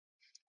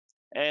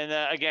 And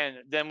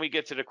again, then we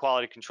get to the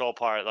quality control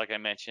part, like I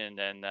mentioned,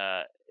 and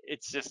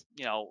it's just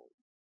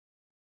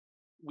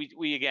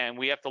we again,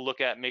 we have to look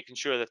at making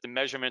sure that the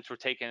measurements were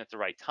taken at the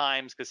right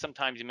times, because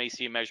sometimes you may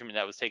see a measurement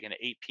that was taken at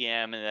 8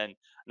 p.m. and then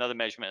another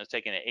measurement was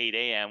taken at 8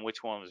 a.m.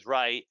 Which one was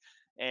right?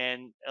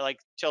 And like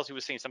Chelsea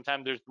was saying,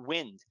 sometimes there's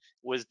wind.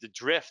 Was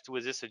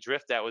this a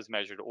drift that was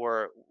measured,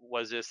 or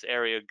was this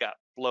area got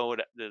blown,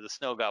 the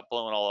snow got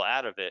blown all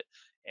out of it,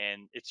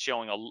 and it's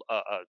showing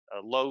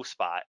a low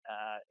spot?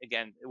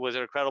 Again, was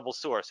it a credible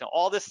source? And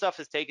all this stuff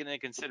is taken into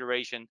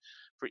consideration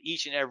for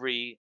each and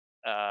every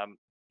um,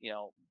 you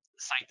know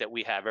site that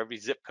we have, every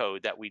zip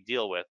code that we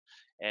deal with.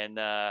 And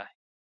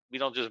we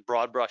don't just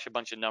broad brush a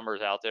bunch of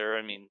numbers out there.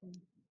 I mean,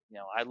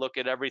 I look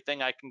at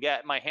everything I can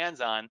get my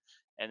hands on,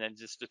 and then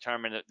just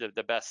determine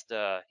the best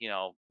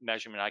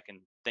measurement I can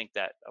think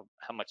that of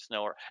how much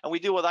snow. And we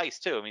deal with ice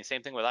too. I mean,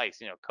 same thing with ice,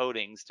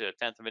 coatings to a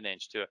tenth of an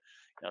inch to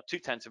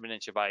 2/10 of an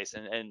inch of ice.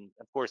 And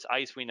of course,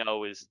 ice, we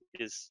know, is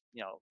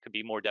could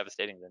be more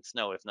devastating than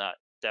snow, if not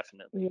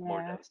definitely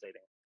more Yeah.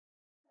 devastating.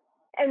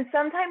 And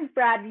sometimes,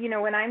 Brad,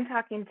 when I'm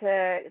talking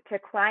to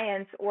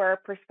clients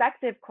or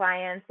prospective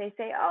clients, they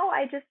say, "Oh,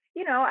 I just,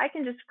 I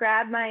can just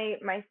grab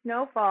my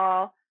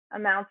snowfall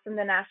amounts from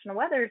the National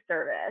Weather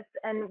Service."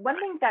 And one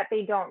Right. thing that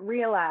they don't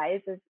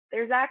realize is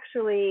there's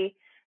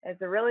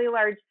a really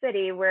large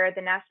city where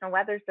the National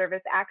Weather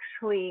Service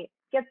actually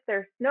gets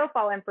their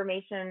snowfall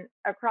information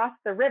across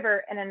the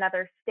river in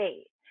another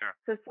state. Sure.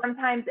 So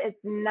sometimes it's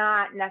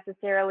not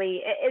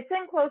necessarily, it's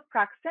in close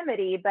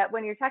proximity, but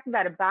when you're talking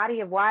about a body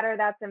of water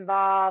that's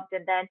involved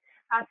and then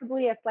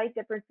possibly a slight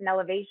difference in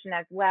elevation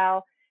as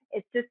well,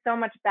 it's just so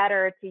much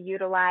better to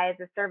utilize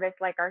a service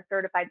like our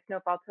certified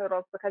snowfall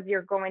totals, because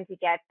you're going to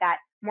get that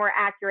more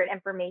accurate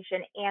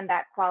information and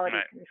that quality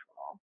Right.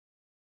 control.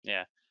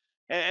 Yeah.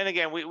 And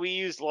again, we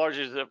use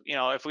larger zip,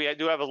 if we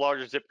do have a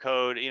larger zip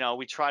code,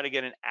 we try to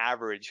get an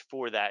average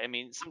for that. I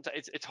mean,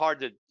 sometimes it's hard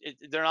to,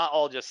 they're not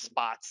all just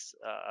spots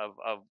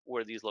of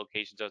where these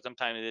locations are.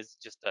 Sometimes it is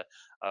just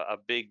a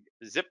big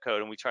zip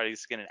code, and we try to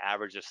just get an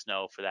average of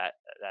snow for that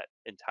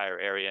entire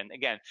area. And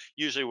again,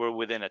 usually we're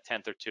within a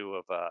tenth or two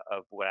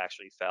of what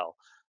actually fell.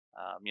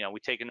 We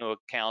take into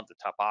account the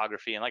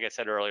topography, and like I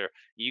said earlier,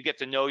 you get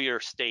to know your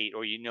state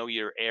or you know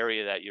your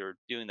area that you're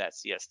doing that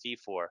CST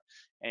for,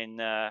 and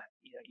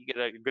you get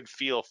a good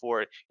feel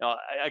for it.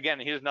 Again,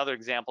 here's another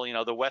example.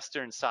 The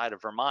western side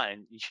of Vermont,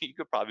 and you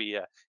could probably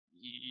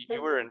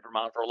you were in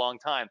Vermont for a long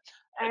time.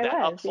 I That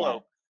was, yeah.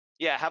 upslope.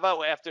 Yeah, how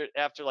about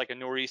after like a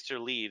nor'easter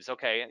leaves?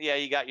 Okay, yeah,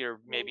 you got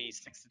your maybe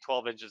 6 to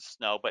 12 inches of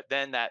snow, but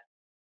then that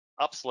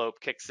upslope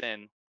kicks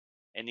in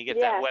and you get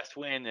that Yeah. west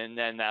wind, and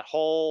then that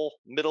whole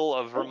middle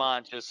of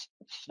Vermont just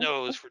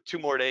snows for 2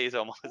 more days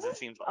almost, it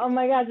seems Oh like.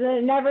 my gosh, and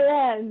it never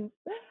ends.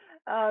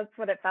 Oh, that's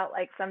what it felt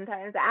like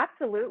sometimes.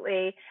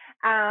 Absolutely.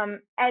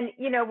 And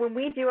when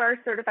we do our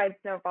certified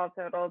snowfall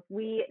totals,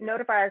 we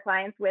notify our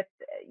clients with,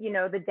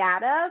 the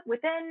data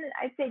within,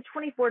 I'd say,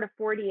 24 to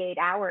 48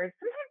 hours.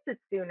 Sometimes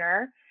it's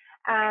sooner.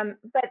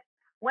 But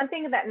one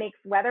thing that makes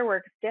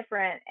WeatherWorks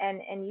different,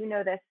 and you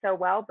know this so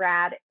well,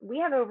 Brad, we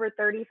have over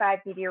 35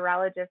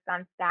 meteorologists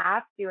on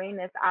staff doing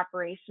this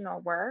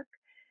operational work.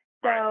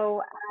 Right.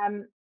 So,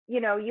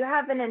 you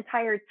have an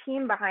entire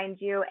team behind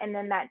you, and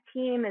then that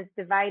team is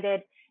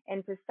divided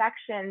into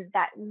sections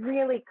that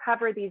really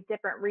cover these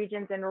different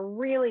regions and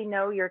really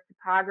know your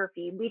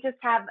topography. We just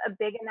have a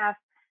big enough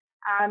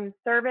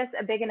service,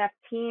 a big enough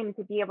team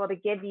to be able to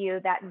give you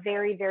that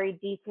very, very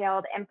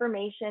detailed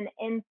information,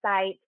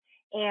 insight,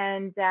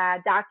 and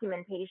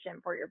documentation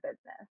for your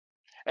business.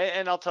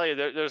 And I'll tell you,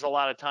 there's a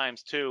lot of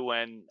times too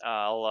when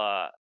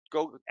I'll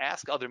go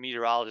ask other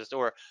meteorologists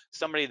or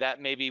somebody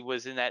that maybe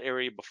was in that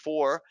area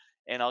before,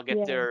 and I'll get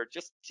Yeah. their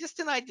just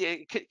an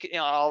idea.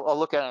 I'll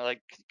look at it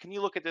like, can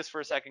you look at this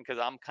for a second? Because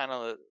I'm kind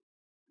of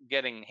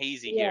getting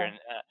hazy here,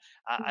 Yeah.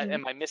 and Mhm.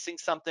 am I missing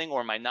something or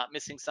am I not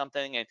missing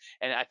something? And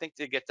I think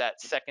to get that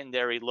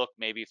secondary look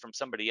maybe from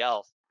somebody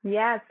else.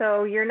 Yeah,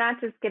 so you're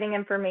not just getting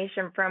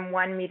information from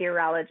one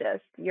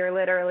meteorologist. You're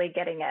literally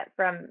getting it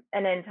from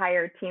an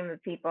entire team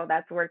of people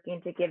that's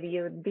working to give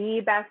you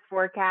the best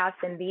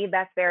forecast and the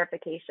best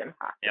verification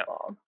Yeah.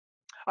 possible.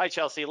 All right,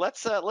 Chelsea.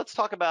 Let's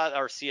talk about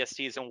our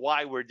CSTs and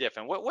why we're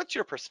different. What's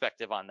your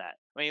perspective on that?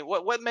 I mean,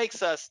 what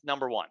makes us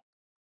number one?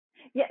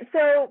 Yeah,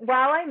 so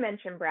while I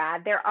mentioned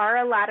Brad, there are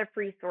a lot of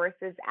free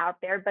sources out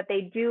there, but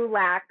they do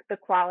lack the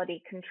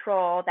quality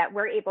control that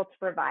we're able to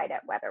provide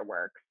at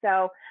WeatherWorks.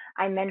 So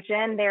I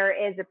mentioned there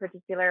is a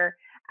particular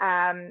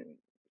um,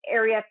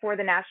 area for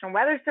the National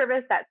Weather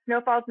Service that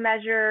snowfall's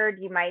measured.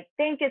 You might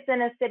think it's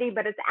in a city,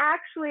 but it's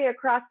actually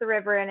across the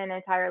river in an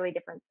entirely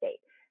different state.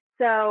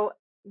 So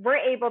we're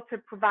able to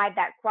provide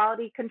that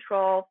quality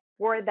control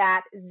for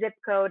that zip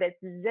code. It's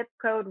zip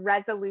code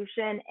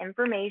resolution,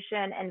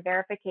 information, and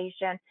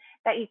verification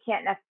that you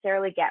can't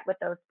necessarily get with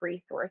those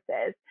free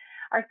sources.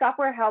 Our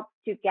software helps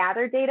to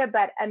gather data,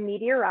 but a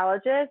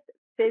meteorologist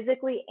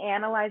physically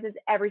analyzes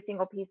every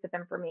single piece of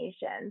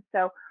information.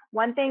 So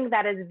one thing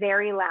that is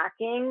very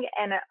lacking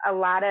in a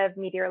lot of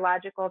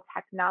meteorological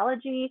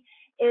technology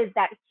is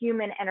that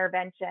human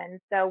intervention.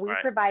 So we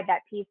Right. provide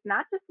that piece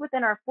not just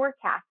within our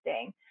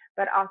forecasting,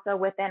 but also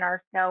within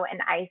our snow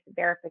and ice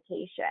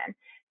verification.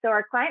 So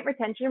our client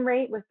retention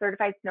rate with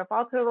certified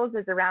snowfall totals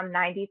is around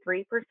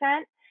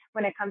 93%.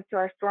 When it comes to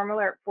our storm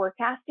alert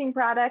forecasting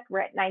product, we're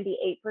at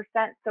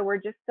 98%. So we're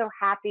just so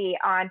happy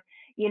on,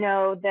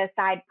 the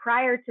side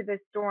prior to the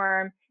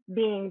storm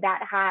being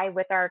that high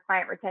with our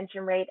client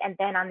retention rate. And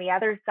then on the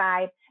other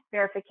side,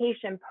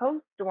 verification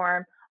post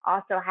storm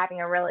also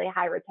having a really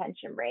high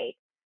retention rate.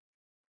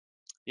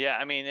 Yeah,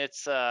 I mean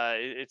it's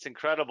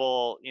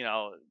incredible,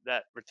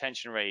 that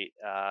retention rate,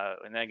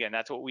 and again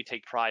that's what we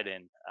take pride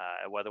in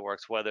at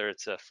WeatherWorks, whether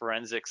it's a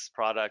forensics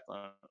product,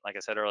 like I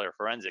said earlier,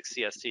 forensics,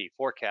 CST,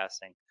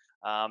 forecasting.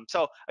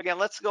 So again,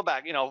 let's go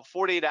back.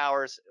 48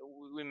 hours.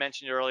 We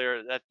mentioned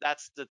earlier that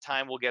that's the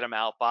time we'll get them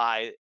out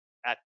by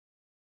at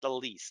the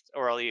least,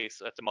 or at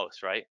least at the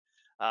most, right?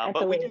 At the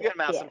But we do get latest,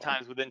 them out yeah.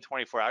 sometimes within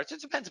 24 hours. It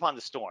just depends upon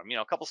the storm.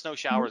 A couple snow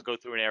showers Mhm. go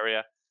through an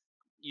area,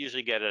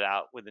 usually get it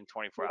out within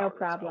 24 No hours or so.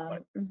 But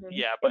problem.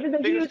 yeah, If but it's a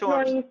bigger huge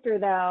storms, nor'easter,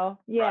 though, right?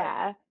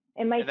 yeah, it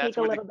And might take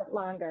a little bit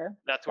longer.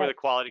 that's where the Yep.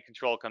 quality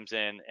control comes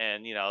in,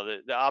 and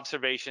the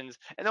observations.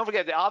 And don't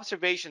forget the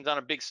observations on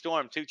a big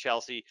storm too,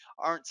 Chelsea,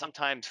 aren't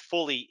sometimes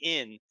fully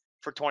in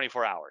for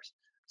 24 hours.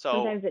 So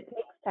Sometimes it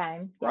takes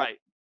time. Yep.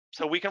 right.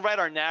 So we can write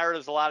our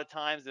narratives a lot of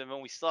times, and then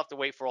we still have to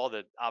wait for all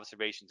the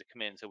observations to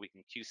come in so we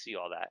can QC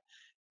all that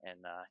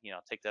and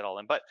take that all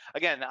in. But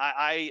again,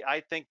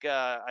 I think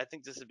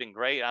this has been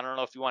great. I don't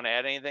know if you want to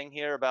add anything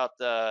here about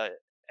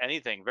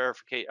anything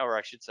verification, or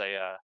I should say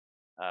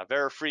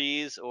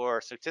verifreeze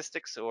or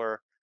statistics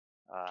or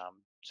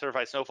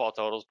certified snowfall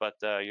totals. But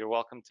you're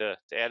welcome to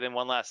add in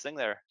one last thing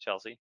there,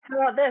 Chelsea.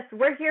 How about this?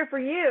 We're here for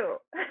you.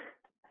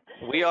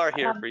 We are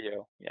here um, for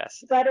you.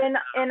 Yes. but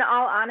in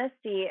all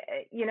honesty,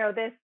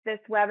 this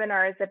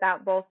webinar is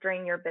about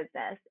bolstering your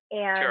business,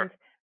 Sure. and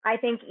I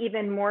think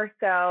even more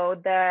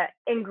so, the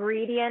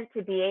ingredient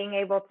to being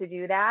able to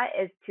do that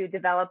is to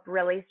develop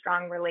really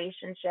strong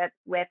relationships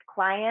with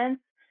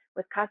clients,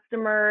 with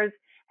customers,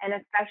 and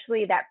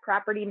especially that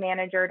property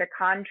manager to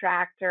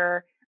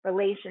contractor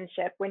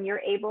relationship. When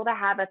you're able to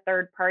have a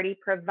third party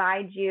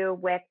provide you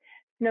with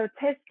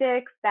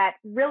Snowtistics that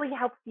really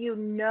helps you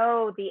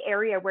know the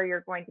area where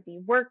you're going to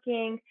be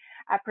working,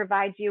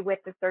 provides you with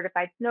the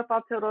certified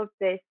snowfall totals,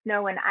 the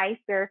snow and ice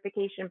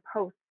verification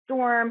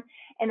post-storm,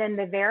 and then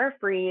the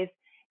VeriFreeze.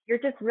 You're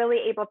just really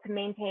able to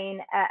maintain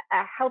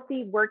a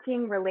healthy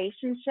working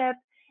relationship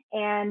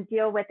and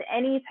deal with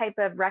any type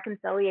of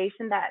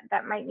reconciliation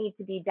that might need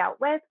to be dealt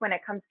with when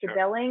it comes to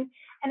billing.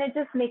 And it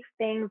just makes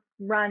things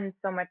run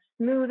so much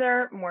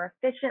smoother, more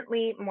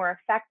efficiently, more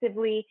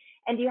effectively.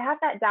 And you have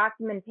that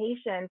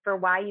documentation for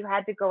why you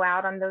had to go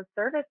out on those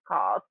service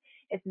calls.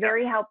 It's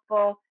very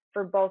helpful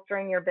for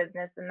bolstering your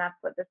business, and that's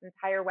what this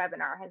entire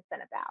webinar has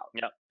been about.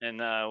 Yep,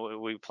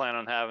 and we plan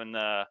on having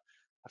a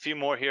few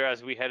more here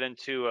as we head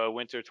into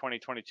winter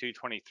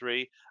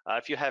 2022-23.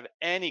 If you have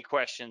any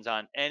questions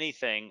on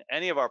anything,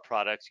 any of our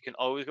products, you can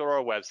always go to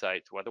our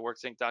website,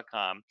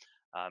 weatherworksinc.com.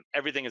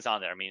 Everything is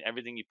on there. I mean,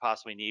 everything you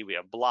possibly need. We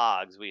have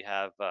blogs, we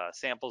have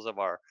samples of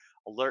our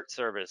alert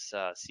service,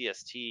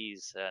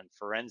 CSTs, and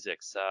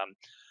forensics.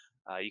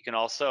 You can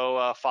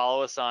also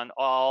follow us on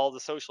all the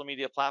social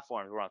media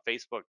platforms. We're on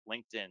Facebook,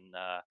 LinkedIn,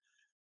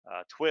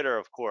 Twitter,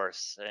 of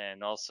course,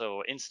 and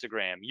also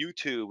Instagram,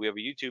 YouTube. We have a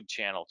YouTube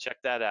channel. Check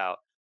that out.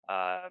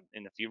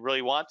 And if you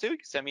really want to, you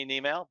can send me an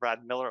email,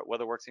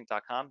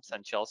 bradmiller@weatherworksinc.com.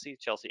 Send Chelsea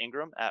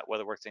Ingram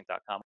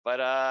 @weatherworksinc.com.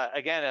 But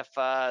again, if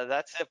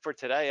that's it for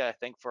today, I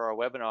think for our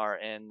webinar,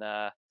 and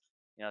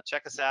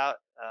check us out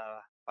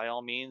by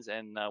all means,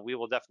 and we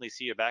will definitely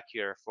see you back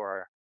here for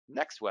our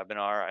next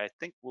webinar. I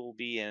think we'll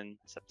be in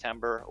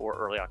September or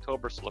early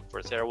October, so look for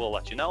us there. We'll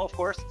let you know, of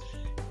course.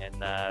 And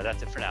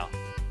that's it for now.